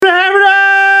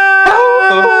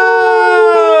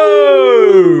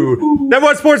Number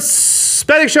one sports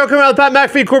betting show coming out of the Pat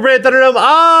McAfee Corporate Thunderdome.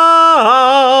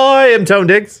 I am Tone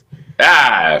Diggs.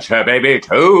 That's her baby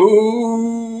Tone.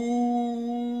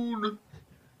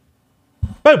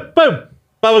 Boom, boom.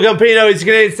 Bubblegum Pino, he's a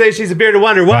Canadian state. She's a bearded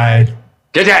wonder. Why?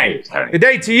 Good day, Tony. Good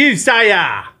day to you,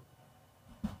 Saya.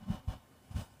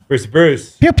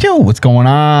 Bruce. Pew pew. What's going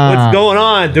on? What's going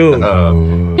on, dude?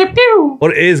 Pew, pew.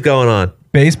 What is going on?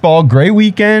 Baseball, great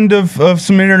weekend of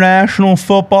some international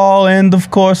football and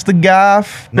of course the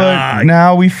golf. But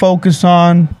now we focus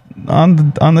on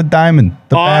the diamond,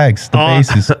 the bags, the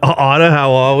bases. Anna,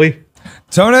 how are we?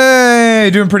 Tony,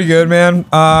 doing pretty good, man.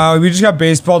 We just got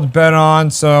baseball to bet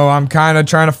on, so I'm kind of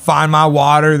trying to find my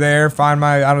water there. I don't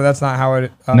know. That's not how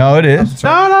it. No, it is.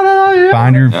 No. Yeah.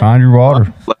 Find your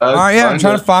water. All right, yeah, I'm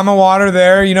trying to find my water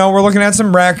there. You know, we're looking at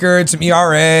some records, some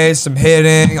ERA, some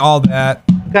hitting, all that.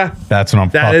 Yeah. That's what I'm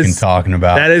talking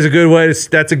about. That is a good way to.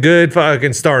 That's a good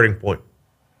fucking starting point.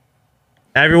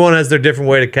 Everyone has their different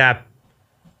way to cap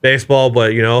baseball,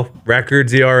 but you know,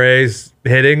 records, ERAs,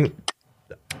 hitting.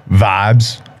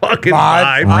 Vibes. Fucking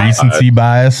vibes. Recency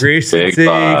bias. Recency.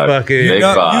 Fucking. You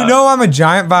know I'm a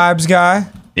giant vibes guy.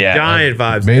 Yeah. Giant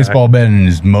vibes. Baseball betting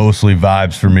is mostly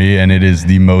vibes for me, and it is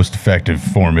the most effective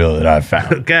formula that I've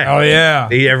found. Okay. Oh, yeah.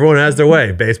 Everyone has their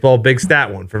way. Baseball, big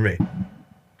stat one for me.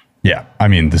 Yeah. I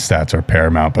mean, the stats are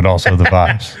paramount, but also the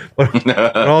vibes.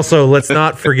 But also, let's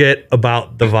not forget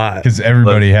about the vibe. Because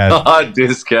everybody has.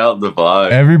 Discount the vibe.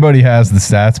 Everybody has the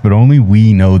stats, but only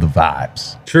we know the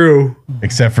vibes. True.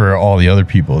 Except for all the other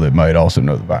people that might also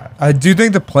know the vibes. I do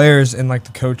think the players and like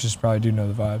the coaches probably do know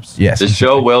the vibes. Yes. The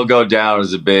show will go down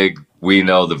as a big we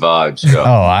know the vibes show. Oh,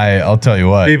 I'll tell you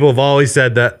what. People have always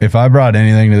said that. If I brought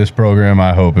anything to this program,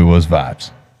 I hope it was vibes.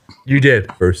 You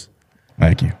did, Bruce.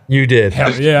 Thank you. You did.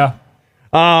 Hell yeah.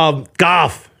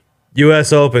 Golf.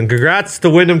 U.S. Open. Congrats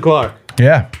to Wyndham Clark.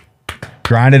 Yeah.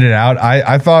 Grinded it out.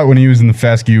 I thought when he was in the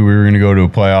fescue, we were going to go to a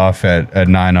playoff at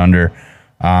 9 under.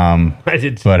 I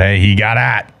did. But hey, he got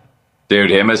at.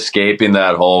 Dude, him escaping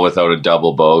that hole without a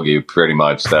double bogey, pretty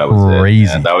much that was crazy.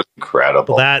 It, man. That was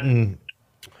incredible. That and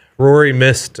Rory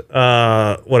missed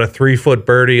a 3-foot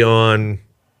birdie on,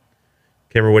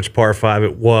 can't remember which par 5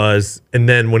 it was, and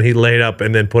then when he laid up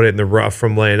and then put it in the rough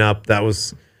from laying up,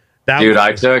 Dude,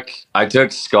 I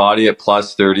took Scotty at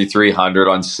plus 3,300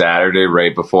 on Saturday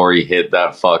right before he hit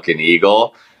that fucking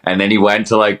eagle. And then he went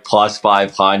to like plus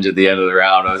 500 at the end of the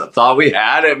round. I thought we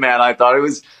had it, man. I thought it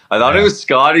was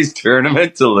Scotty's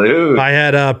tournament to lose. I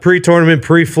had pre-tournament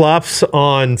pre-flops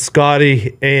on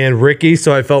Scotty and Ricky,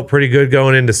 so I felt pretty good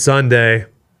going into Sunday.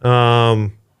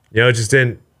 It just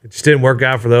didn't work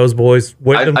out for those boys.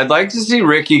 I'd like to see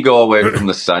Ricky go away from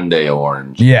the Sunday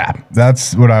orange. Yeah,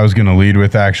 that's what I was going to lead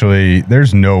with, actually.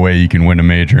 There's no way you can win a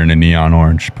major in a neon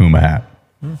orange Puma hat.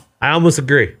 I almost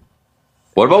agree.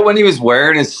 What about when he was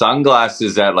wearing his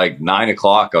sunglasses at like 9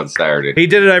 o'clock on Saturday? He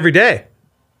did it every day.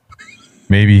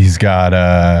 Maybe he's got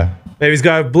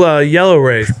yellow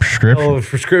rays.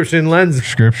 Prescription lenses.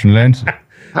 Prescription lenses.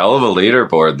 Hell of a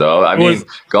leaderboard, though. I mean,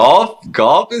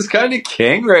 golf is kind of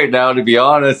king right now, to be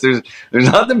honest. There's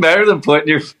nothing better than putting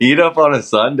your feet up on a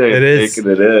Sunday and taking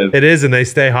it in. It is, and they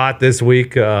stay hot this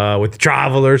week with the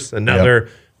Travelers, another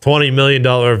 $20 million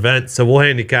event. So we'll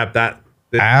handicap that.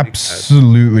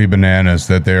 Absolutely bananas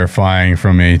that they're flying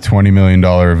from a $20 million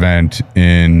event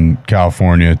in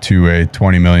California to a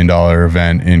 $20 million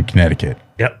event in Connecticut.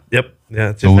 Yep.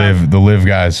 Yeah, the live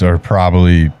guys are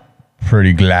probably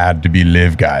pretty glad to be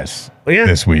live guys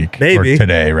this week. Maybe. Or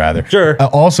today, rather. Sure.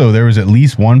 Also, there was at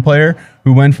least one player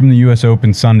who went from the U.S.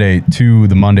 Open Sunday to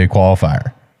the Monday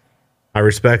qualifier. I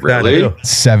respect that too.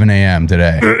 7 a.m.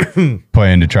 today,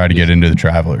 playing to try to get into the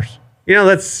Travelers.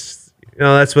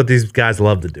 That's what these guys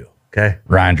love to do. Okay.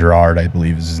 Ryan Gerard, I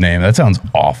believe, is his name. That sounds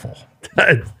awful.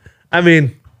 I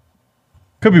mean,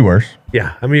 could be worse.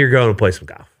 Yeah. I mean, you're going to play some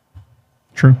golf.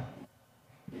 True.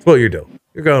 That's what you're doing.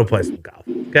 You're going to play some golf.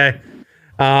 Okay.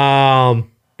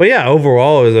 But yeah,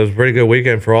 overall, it was a pretty good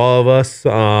weekend for all of us,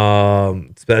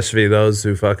 especially those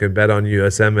who fucking bet on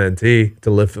USMNT to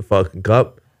lift the fucking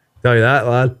cup. Tell you that,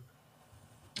 lad.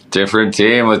 Different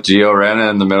team with Gio Reyna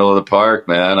in the middle of the park,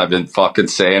 man. I've been fucking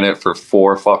saying it for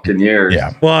 4 fucking years.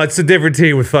 Yeah. Well, it's a different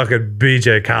team with fucking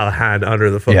BJ Callahan under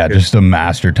the fucking... Yeah, just a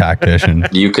master tactician.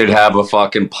 You could have a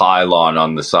fucking pylon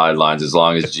on the sidelines as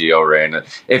long as Gio Reyna...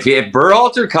 If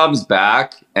Berhalter comes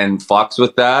back and fucks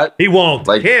with that... He won't.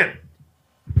 Like, can't.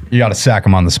 You got to sack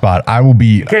him on the spot. I will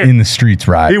be in the streets,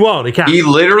 right? He won't. He can't. He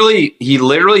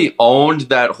literally owned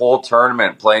that whole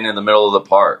tournament playing in the middle of the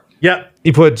park. Yep.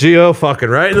 You put Gio fucking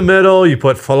right in the middle. You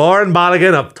put Fuller and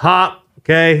Balogun up top.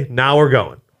 Okay. Now we're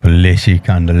going. Pulisic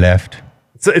on the left.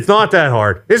 It's not that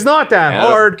hard. It's not that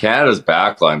hard. Canada's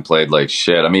backline played like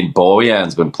shit. I mean,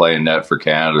 Boyan's been playing net for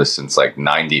Canada since like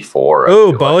 94.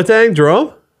 Oh, Boateng,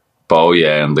 Jerome?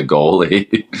 Boyan, the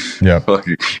goalie. Yeah.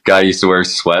 Guy used to wear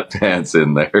sweatpants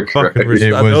in there. It was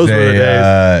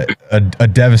a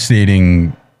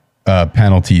devastating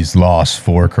penalties loss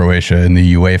for Croatia in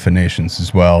the UEFA nations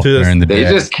as well. During the they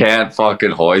just can't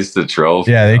fucking hoist the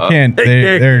trophy. Yeah, they can't.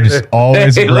 They're just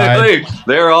always a bride.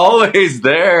 They're always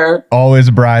there. Always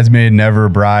a bridesmaid, never a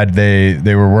bride.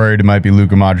 They were worried it might be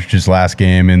Luka Modric's last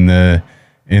game in the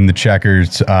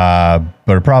checkers, but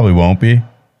it probably won't be.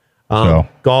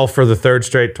 Golf for the third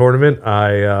straight tournament.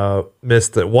 I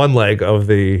missed one leg of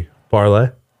the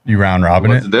parlay. You round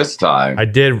robin it this time. I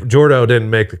did. Jordo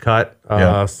didn't make the cut,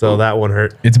 so that one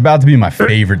hurt. It's about to be my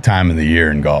favorite time of the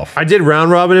year in golf. I did round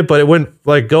robin it, but it went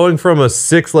like going from a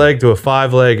 6-leg to a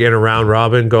 5-leg in a round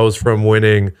robin goes from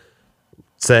winning,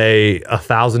 say,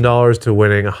 $1,000 to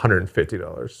winning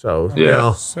 $150.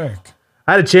 So sick.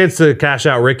 I had a chance to cash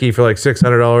out Ricky for like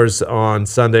 $600 on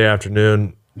Sunday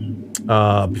afternoon.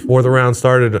 Before the round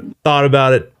started, thought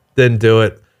about it, didn't do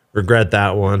it, regret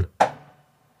that one.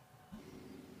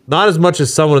 Not as much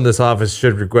as someone in this office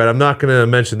should regret. I'm not going to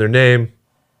mention their name,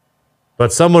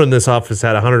 but someone in this office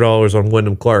had $100 on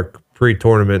Wyndham Clark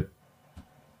pre-tournament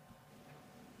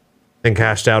and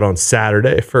cashed out on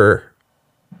Saturday for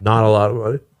not a lot of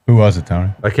money. Who was it,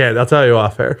 Tony? I can't. I'll tell you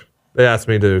off air. They asked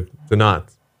me to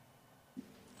not.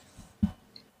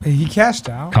 He cashed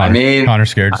out. Connor's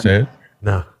scared to say it.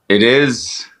 No. It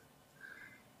is.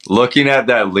 Looking at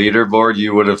that leaderboard,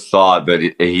 you would have thought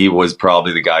that he was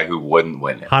probably the guy who wouldn't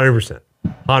win it. 100%.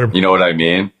 100%. You know what I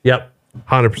mean? Yep.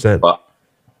 100%. But,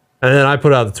 and then I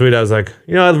put out the tweet. I was like,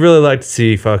 I'd really like to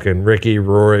see fucking Ricky,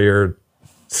 Rory, or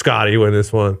Scotty win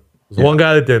this one. There's one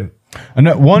guy that didn't. And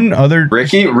one other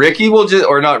Ricky will just,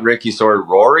 or not Ricky, sorry,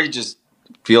 Rory just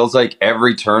feels like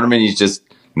every tournament he's just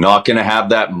not going to have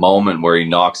that moment where he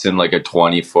knocks in like a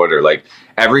 20-footer. Like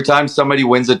every time somebody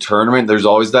wins a tournament, there's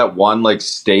always that one like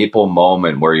staple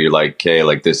moment where you're like, okay,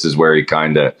 like this is where he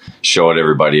kind of showed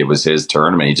everybody it was his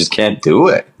tournament. He just can't do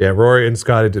it. Yeah, Rory and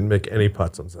Scotty didn't make any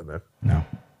putts on Sunday. No.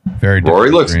 Very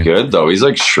Rory looks good though. He's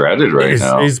like shredded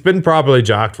now. He's been properly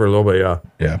jocked for a little bit,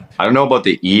 yeah. I don't know about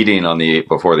the eating on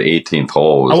before the 18th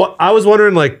hole. I was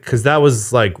wondering, like, because that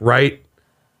was like right.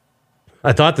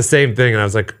 I thought the same thing, and I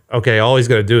was like, okay, all he's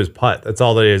gonna do is putt. That's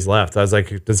all that is left. I was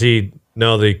like, does he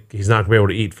know that he's not gonna be able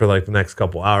to eat for like the next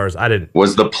couple hours? I didn't.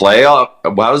 Was the playoff?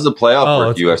 How was the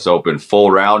playoff for U.S. Open?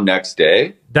 Full round next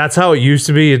day? That's how it used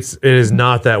to be. It is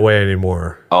not that way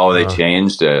anymore. Oh, they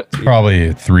changed it. Probably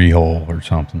a 3-hole or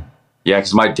something. Yeah,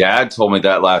 because my dad told me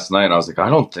that last night, and I was like, I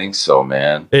don't think so,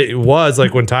 man. It was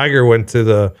like when Tiger went to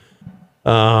the.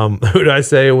 Who did I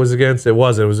say it was against? It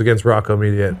wasn't. It was against Rocco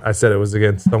Mediate. I said it was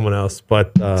against someone else,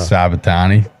 but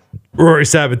Sabatini. Rory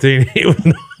Sabatini.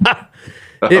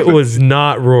 It was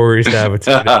not Rory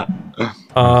Sabatini.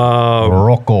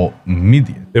 Rocco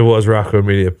Mediate. It was Rocco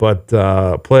Mediate, but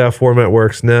playoff format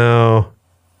works now.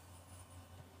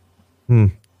 I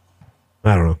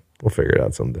don't know. We'll figure it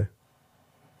out someday.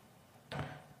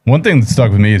 One thing that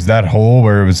stuck with me is that hole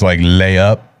where it was like lay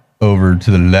up over to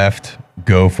the left,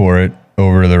 go for it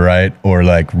over to the right, or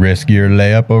like riskier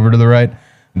layup over to the right.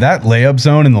 That layup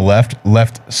zone in the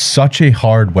left such a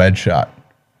hard wedge shot.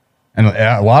 And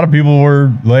a lot of people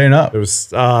were laying up. It was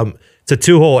it's a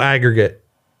 2-hole aggregate.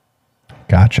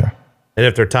 Gotcha. And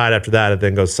if they're tied after that, it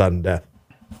then goes sudden death.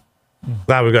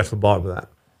 Glad we got to the bottom of that.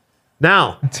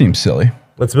 Now, that seems silly.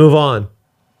 Let's move on.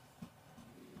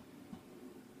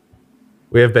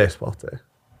 We have baseball today.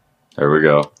 There we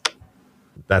go.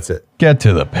 That's it. Get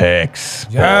to the picks.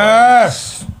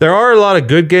 Yes. There are a lot of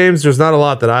good games. There's not a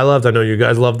lot that I loved. I know you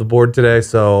guys love the board today,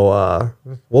 so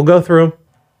we'll go through them.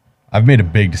 I've made a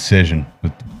big decision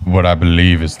with what I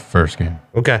believe is the first game.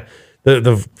 Okay.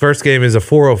 The first game is a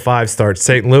 4:05 start.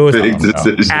 St.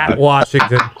 Louis at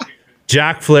Washington.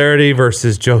 Jack Flaherty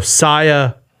versus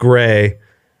Josiah Gray.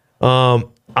 I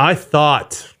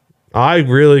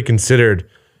really considered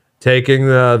taking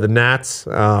the Nats,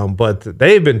 but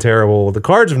they've been terrible. The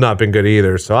Cards have not been good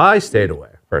either, so I stayed away,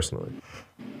 personally.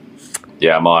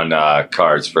 Yeah, I'm on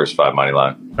Cards first 5 money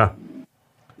line.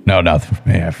 No, nothing for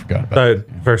me. I forgot about the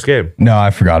first game. No,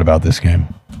 I forgot about this game.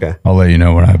 Okay. I'll let you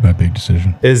know when I have my big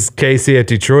decision. Is Casey at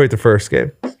Detroit the first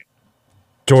game?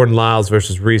 Jordan Lyles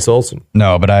versus Reese Olson.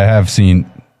 No, but I have seen,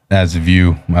 as of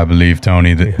you, I believe,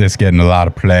 Tony, that this getting a lot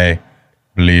of play. I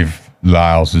believe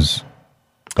Lyles is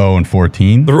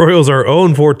 0-14. The Royals are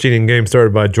 0-14 in games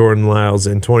started by Jordan Lyles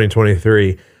in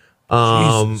 2023.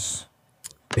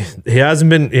 He hasn't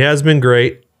been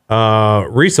great.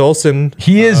 Reese Olson.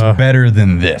 He is better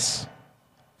than this.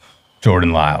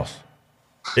 Jordan Lyles.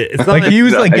 It's not Like he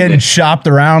was like getting shopped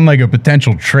around like a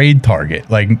potential trade target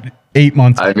like 8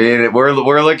 months ago. I mean, we're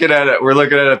looking at it. We're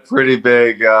looking at a pretty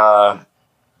big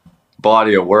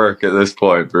body of work at this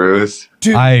point, Bruce.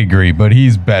 Dude. I agree, but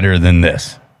he's better than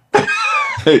this.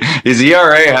 His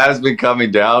ERA has been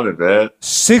coming down a bit.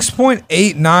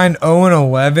 6.89,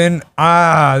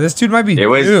 0-11. This dude might be It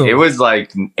due. was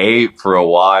like 8 for a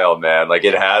while, man. Like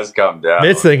it has come down.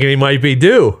 Mitch thinking he might be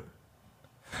due.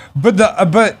 But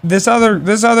this other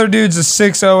dude's a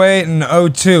 6.08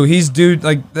 and 02. He's due.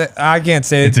 Like I can't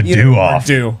say It's a either due are off.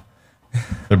 Due.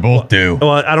 They're both due.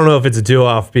 Well, I don't know if it's a due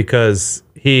off because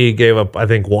he gave up, I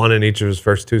think, 1 in each of his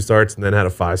first 2 starts and then had a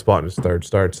 5 spot in his third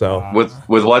start. So With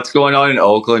what's going on in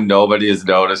Oakland, nobody has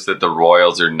noticed that the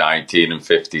Royals are 19 and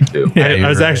 52. Yeah, I you're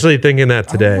was right. actually thinking that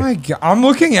today. Oh my god! I'm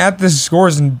looking at the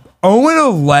scores and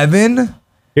 0-11.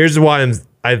 Here's why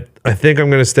I think I'm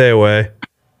going to stay away.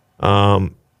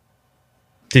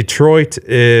 Detroit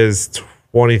is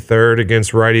 23rd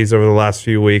against righties over the last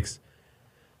few weeks.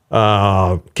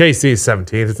 KC is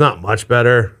 17th. It's not much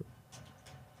better.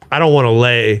 I don't want to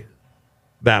lay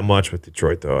that much with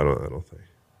Detroit, though. I don't think.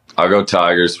 I'll go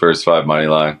Tigers first 5 money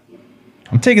line.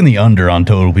 I'm taking the under on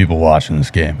total people watching this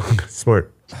game.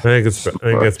 Smart. I think it's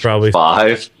probably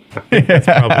 5.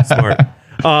 probably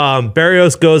smart.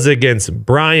 Barrios goes against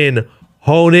Brian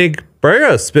Honig.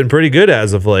 Barrios has been pretty good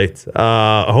as of late.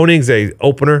 Honig's a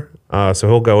opener, so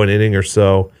he'll go an inning or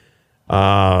so.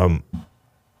 I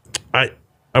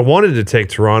wanted to take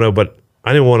Toronto, but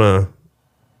I didn't want to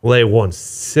lay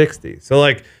 160. So,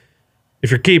 like,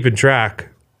 if you're keeping track,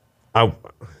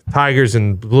 Tigers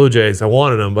and Blue Jays, I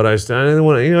wanted them, but I didn't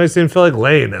want to. I just didn't feel like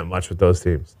laying that much with those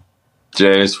teams.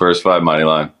 Jays first 5 money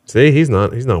line. See, he's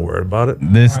not worried about it.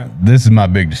 This is my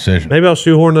big decision. Maybe I'll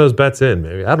shoehorn those bets in.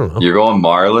 Maybe I don't know. You're going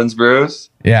Marlins, Bruce?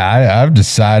 Yeah, I've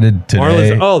decided today.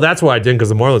 Marlins. Oh, that's why I didn't, because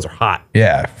the Marlins are hot.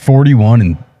 Yeah, 41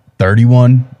 and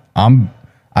 31.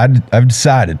 I've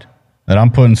decided that I'm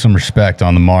putting some respect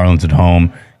on the Marlins at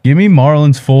home. Give me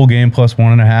Marlins full game plus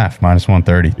 1.5 minus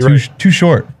 130. Right. Too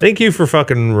short. Thank you for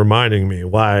fucking reminding me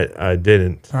why I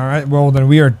didn't. All right. Well, then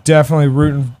we are definitely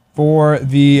rooting for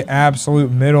the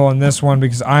absolute middle in this one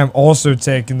because I am also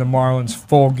taking the Marlins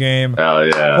full game Hell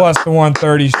yeah. plus the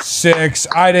 136.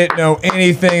 I didn't know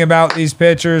anything about these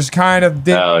pitchers. Kind of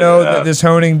didn't Hell know yeah. that this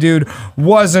Honing dude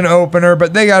was an opener,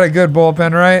 but they got a good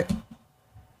bullpen, right?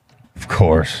 Of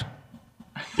course.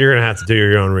 You're gonna have to do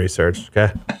your own research,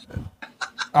 okay?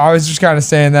 I was just kind of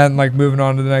saying that and like moving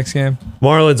on to the next game.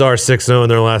 Marlins are 6-0 in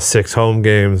their last 6 home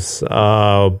games.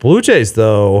 Blue Jays,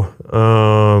 though,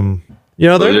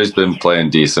 They've just been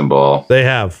playing decent ball. they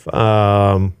have.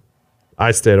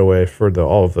 I stayed away for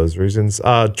all of those reasons.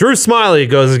 Drew Smiley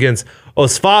goes against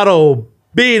Osvaldo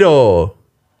Bido.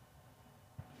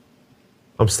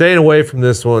 I'm staying away from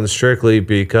this one strictly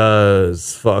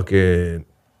because fucking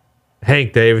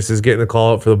Hank Davis is getting a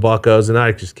call up for the Buccos, and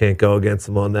I just can't go against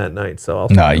him on that night. So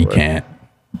No, you can't.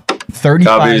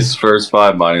 35. Cubbies first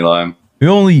 5 money line. He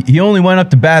only went up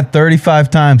to bat 35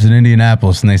 times in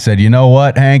Indianapolis, and they said, "You know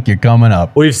what, Hank, you're coming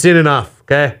up." We've seen enough.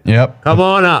 Okay, Yep. come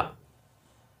on up.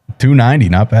 290,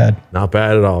 not bad. Not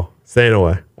bad at all. Staying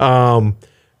away.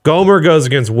 Gomer goes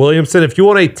against Williamson. If you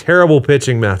want a terrible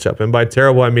pitching matchup, and by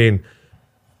terrible I mean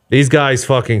these guys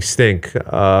fucking stink.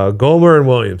 Gomer and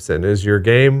Williamson is your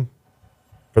game.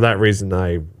 For that reason,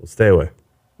 I will stay away.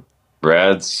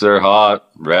 Reds are hot.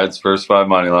 Reds first 5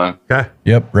 money line. Okay.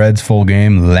 Yep, Reds full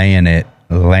game, laying it.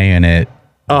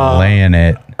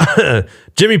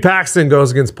 Jimmy Paxton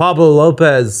goes against Pablo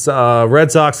Lopez,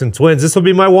 Red Sox and Twins. This will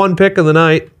be my one pick of the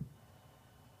night.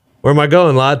 Where am I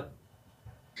going, lad?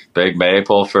 Big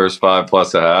Maple first 5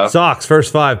 plus a half. Sox,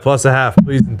 first 5 plus a half.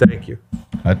 Please and thank you.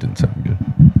 That didn't sound good.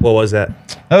 What was that?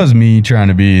 That was me trying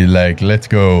to be like, let's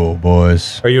go,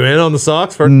 boys. Are you in on the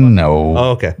Sox? First? No.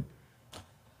 Oh, okay.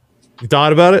 You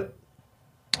thought about it?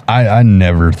 I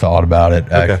never thought about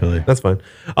it, actually. Okay, that's fine.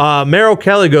 Merrill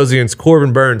Kelly goes against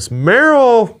Corbin Burns.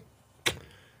 Merrill,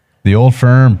 The old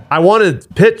firm. I wanted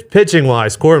pitching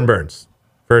wise, Corbin Burns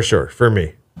for sure for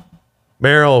me.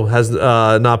 Merrill has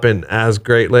not been as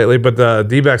great lately, but the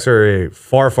D-backs are a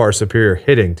far superior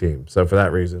hitting team. So for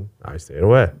that reason, I stayed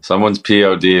away. Someone's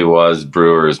POD was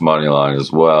Brewers money line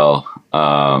as well.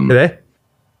 Today?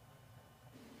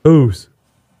 Who's?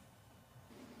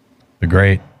 The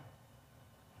great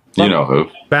You know who.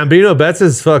 Bambino Betts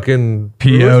is fucking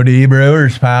POD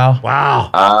Brewers, pal. Wow.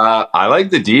 I like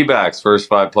the D-backs first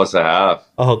 5 plus a half.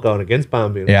 Oh, going against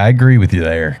Bambino. Yeah, I agree with you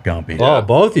there, Gumpy. Oh,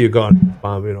 both of you going against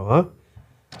Bambino, huh?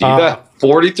 D-back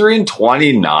 43 and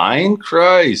 29?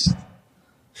 Christ.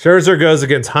 Scherzer goes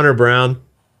against Hunter Brown.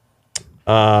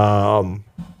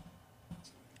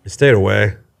 I stayed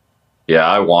away. Yeah,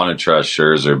 I want to trust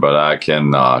Scherzer, but I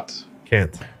cannot.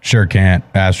 Can't. Sure can't.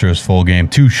 Astros full game.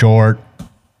 Too short.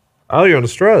 Oh, you're on the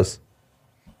Stros.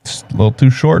 It's a little too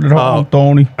short at home,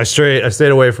 Tony. I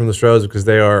stayed away from the Stros because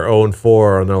they are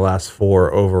 0-4 on their last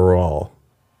 4 overall.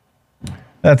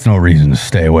 That's no reason to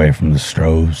stay away from the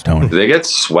Stros, Tony. Did they get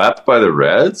swept by the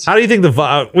Reds? How do you think the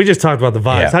vibe? We just talked about the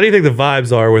vibes. Yeah. How do you think the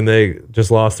vibes are when they just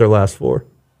lost their last 4?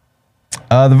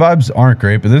 The vibes aren't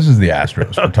great, but this is the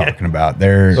Astros we're talking about.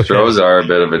 Stros are a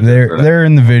bit of a They're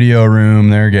in the video room.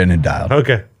 They're getting it dialed.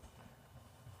 Okay.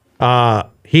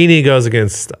 Heaney goes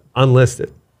against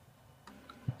unlisted.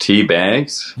 T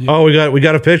Banks. Oh, we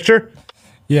got a picture.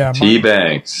 Yeah. T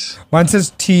Banks. Mine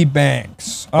says T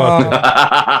Banks.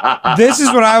 This is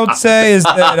what I would say is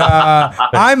that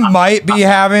I might be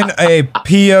having a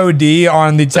POD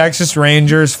on the Texas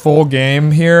Rangers full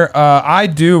game here. I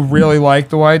do really like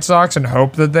the White Sox and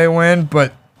hope that they win,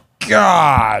 but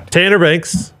God. Tanner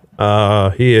Banks.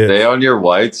 He is. Stay on your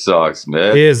White Sox,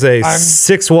 man. He is a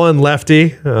 6'1" lefty.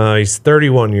 He's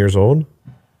 31 years old.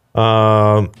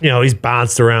 He's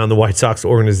bounced around the White Sox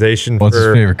organization. What's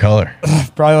his favorite color?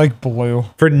 Probably like blue.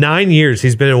 For 9 years,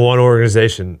 he's been in one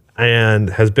organization and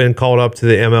has been called up to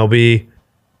the MLB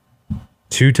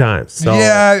 2 times. So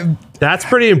Yeah. that's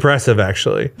pretty impressive,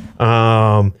 actually.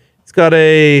 He's got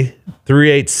a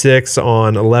 3.86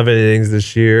 on 11 innings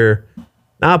this year.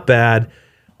 Not bad.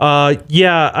 You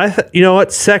know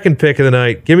what? Second pick of the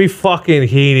night. Give me fucking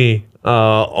Heaney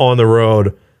on the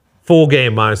road. Full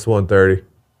game minus 130.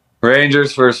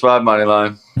 Rangers first 5 money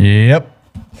line. Yep.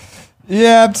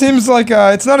 Yeah, it seems like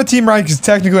it's not a team right because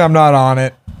technically I'm not on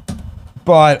it.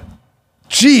 But,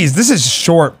 geez, this is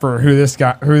short for who this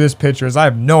pitcher is. I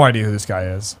have no idea who this guy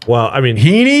is. Well, I mean,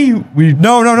 Heaney?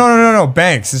 No.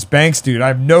 Banks. This Banks dude. I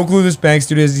have no clue who this Banks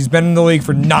dude is. He's been in the league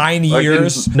for 9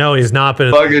 years. no, he's not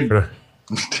been. Fucking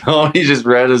Tony just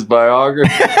read his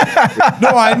biography.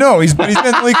 No, I know. He's been in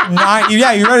the league for 9.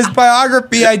 Yeah, you read his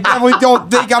biography. I definitely don't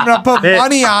think I'm gonna put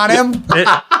money on him.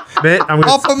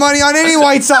 I'll put money on any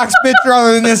White Sox pitcher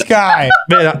other than this guy.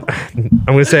 I'm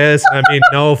gonna say this. I mean,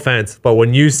 no offense, but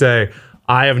when you say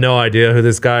I have no idea who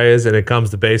this guy is, and it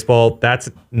comes to baseball, that's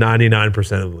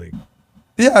 99% of the league.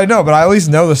 Yeah, I know, but I at least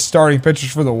know the starting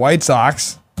pitchers for the White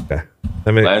Sox. Okay. I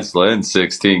mean, Lance Lynn,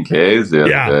 16 Ks the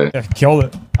other day. Yeah, killed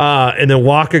it. and then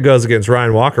Walker goes against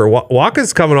Ryan Walker.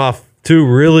 Walker's coming off 2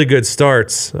 really good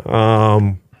starts.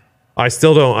 I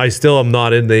still am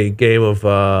not in the game of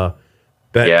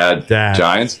bet. Yeah, that.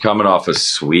 Giants coming off a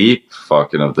sweep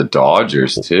fucking of the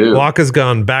Dodgers, too. Walker's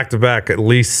gone back-to-back at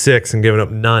least 6 and given up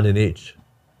none in each.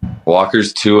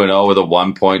 Walker's 2-0 with a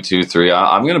 1.23.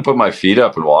 I'm going to put my feet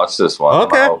up and watch this one.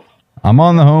 Okay. I'm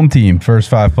on the home team. First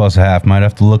 5 plus a half. Might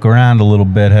have to look around a little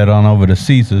bit, head on over to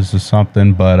Caesars or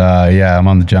something. But yeah, I'm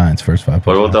on the Giants. First 5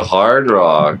 plus. What about the Hard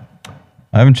Rock?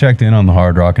 I haven't checked in on the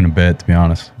Hard Rock in a bit, to be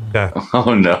honest. Okay.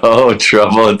 Oh no,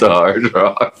 trouble at the Hard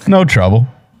Rock. No trouble.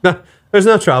 No, there's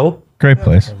no trouble. Great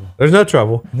place. There's no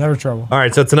trouble. Never trouble. All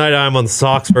right, so tonight I'm on the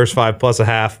Sox first 5 plus a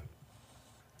half.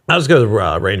 I'll just go to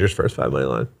the Rangers first 5 money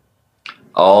line.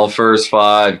 All first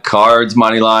 5. Cards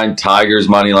money line, Tigers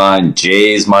money line,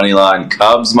 Jays money line,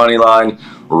 Cubs money line,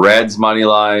 Reds money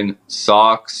line,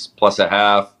 Sox plus a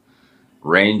half,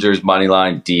 Rangers money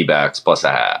line, D-backs plus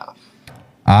a half.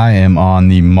 I am on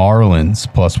the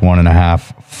Marlins plus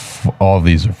 1.5. All of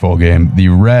these are full game. The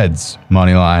Reds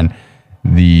money line,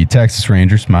 the Texas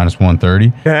Rangers minus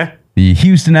 130, Okay. the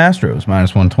Houston Astros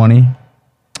minus 120,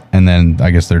 and then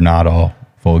I guess they're not all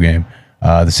full game.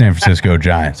 The San Francisco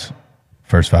Giants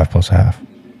first 5 plus a half.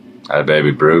 Hi,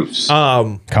 baby Bruce.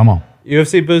 Come on.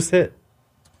 UFC boost hit.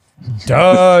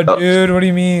 Duh, dude. What do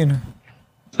you mean?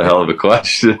 It's a hell of a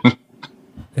question.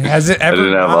 Has it I ever?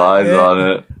 didn't have not eyes hit? on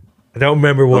it. I don't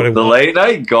remember what it The was. late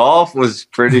night golf was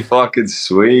pretty fucking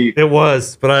sweet. It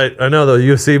was, but I know the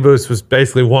UFC boost was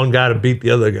basically one guy to beat the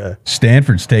other guy.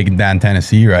 Stanford's taking down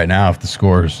Tennessee right now if the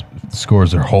scores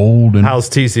are holding. How's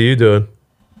TCU doing?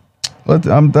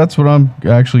 That's what I'm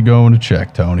actually going to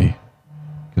check, Tony,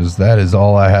 because that is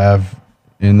all I have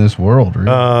in this world. Really.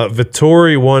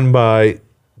 Vittori won by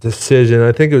decision.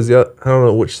 I think it was I don't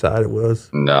know which side it was.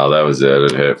 No, that was it.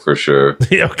 It hit for sure.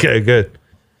 Yeah, okay, good.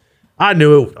 I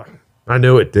knew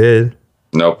it did.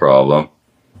 No problem.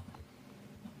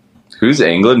 Who's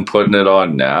England putting it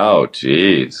on now?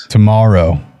 Jeez.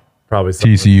 Tomorrow, Probably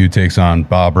something. TCU takes on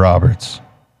Bob Roberts.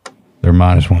 They're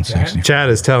minus 160. Chad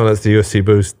is telling us the UFC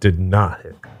boost did not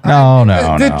hit. No.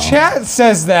 The chat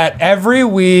says that every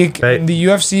week, Hey. and the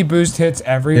UFC boost hits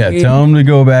every Yeah, week. tell them to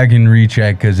go back and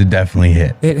recheck because it definitely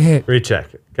hit. It hit.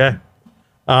 Recheck it. Okay.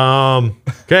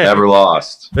 Okay. Never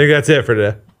lost. I think that's it for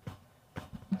today.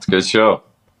 It's a good show.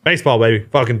 Baseball, baby.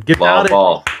 Fucking get down in.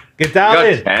 Volleyball. Get You down got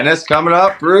in. tennis coming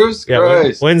up, Bruce? Yeah,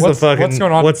 Christ. when's What's- the fucking what's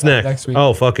going on What's next? next week?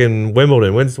 Oh, fucking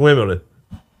Wimbledon. When's Wimbledon?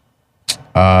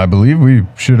 I believe we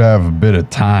should have a bit of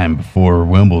time before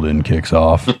Wimbledon kicks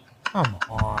off. Come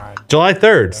on. July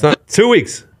 3rd. It's not 2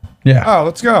 weeks Yeah. Oh,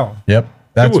 let's go. Yep.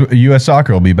 That's Ooh. what U.S.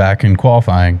 Soccer will be back in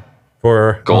qualifying.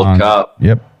 for Gold on- Cup.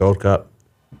 Yep. Gold Cup.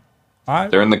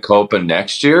 They're in the Copa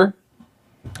next year?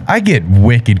 I get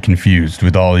wicked confused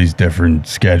with all these different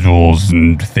schedules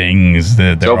and things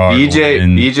that there So are.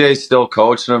 BJ's still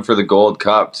coaching them for the Gold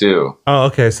Cup too. Oh,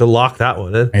 okay. So lock that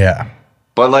one in. Yeah.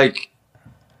 But like,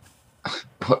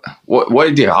 what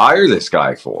did you hire this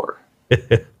guy for?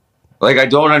 Like, I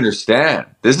don't understand.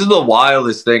 This is the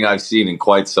wildest thing I've seen in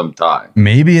quite some time.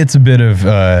 Maybe it's a bit of,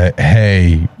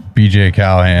 hey, BJ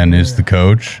Callahan is the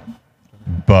coach,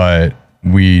 but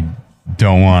we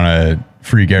don't want to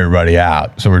freak everybody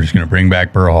out. So we're just going to bring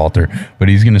back Berhalter, but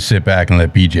he's going to sit back and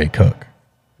let BJ cook.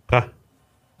 Huh.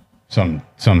 Something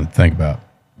to think about.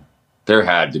 There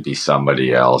had to be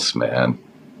somebody else, man.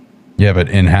 Yeah, but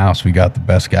in-house, we got the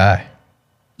best guy.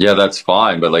 Yeah, that's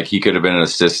fine. But like, he could have been an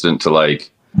assistant to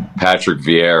like Patrick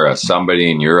Vieira, somebody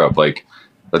in Europe. Like,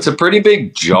 that's a pretty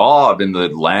big job in the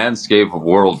landscape of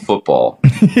world football.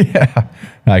 Yeah,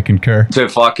 I concur. To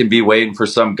fucking be waiting for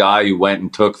some guy who went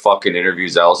and took fucking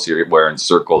interviews elsewhere and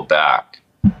circled back.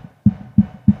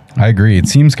 I agree. It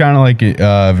seems kind of like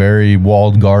a very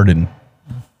walled garden.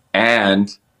 And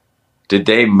did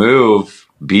they move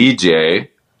BJ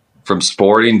from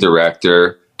sporting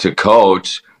director to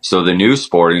coach so the new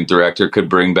sporting director could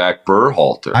bring back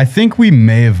Berhalter? I think we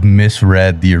may have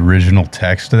misread the original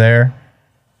text there,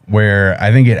 where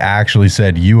I think it actually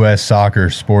said U.S. Soccer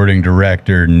Sporting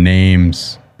Director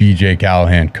names BJ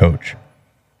Callahan coach.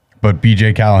 But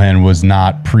BJ Callahan was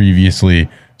not previously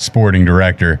sporting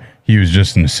director. He was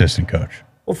just an assistant coach.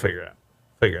 We'll figure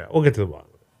it out. We'll get to the bottom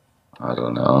of it. I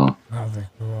don't know. I don't think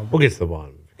we will. We'll get to the bottom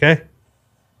of it. Okay.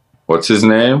 What's his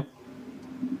name?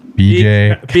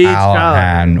 BJ Beach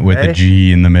Callahan Callahan, with a eh?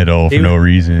 G in the middle for He no was-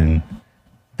 reason.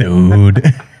 Dude.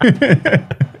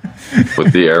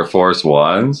 With the Air Force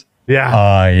Ones?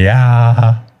 Yeah.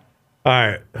 Yeah. All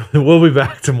right. We'll be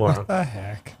back tomorrow. What the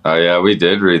heck? Oh, yeah, we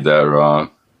did read that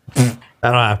wrong.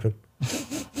 That'll happen.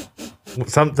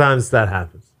 Sometimes that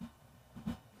happens.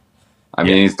 I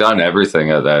mean, he's done everything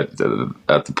at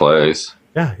the place.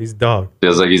 Yeah, he's a dog.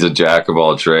 Feels like he's a jack of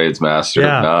all trades, master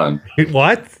Yeah. of none.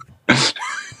 What?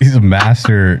 He's a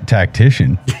master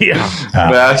tactician. Yeah.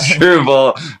 Master of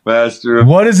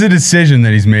What is the decision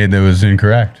that he's made that was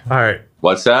incorrect? All right.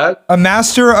 what's that? A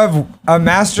master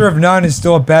of none is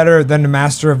still better than a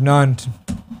master of none.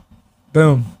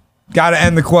 Boom. Got to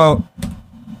end the quote.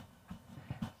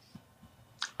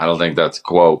 I don't think that's a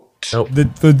quote. Nope.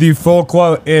 The full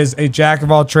quote is a jack of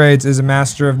all trades is a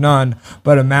master of none,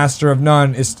 but a master of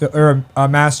none is still a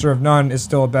master of none is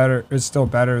still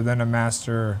better than a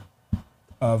master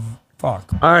of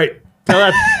fuck. All right. Tell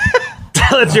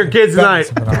that to your kids tonight.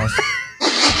 Something else.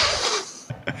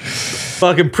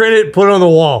 Fucking print it, put it on the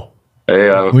wall.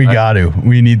 Hey, We got to.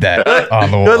 We need that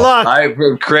on the wall. Good luck.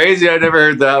 I'm crazy. I never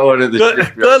heard that one in the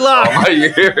Good luck. all my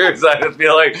years. I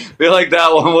feel like that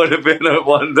one would have been a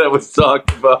one that was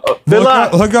talked about. Good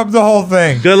luck. Look up the whole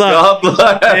thing. Good luck. God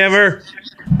bless. Hammer.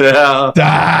 Yeah.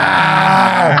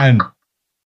 DAHN!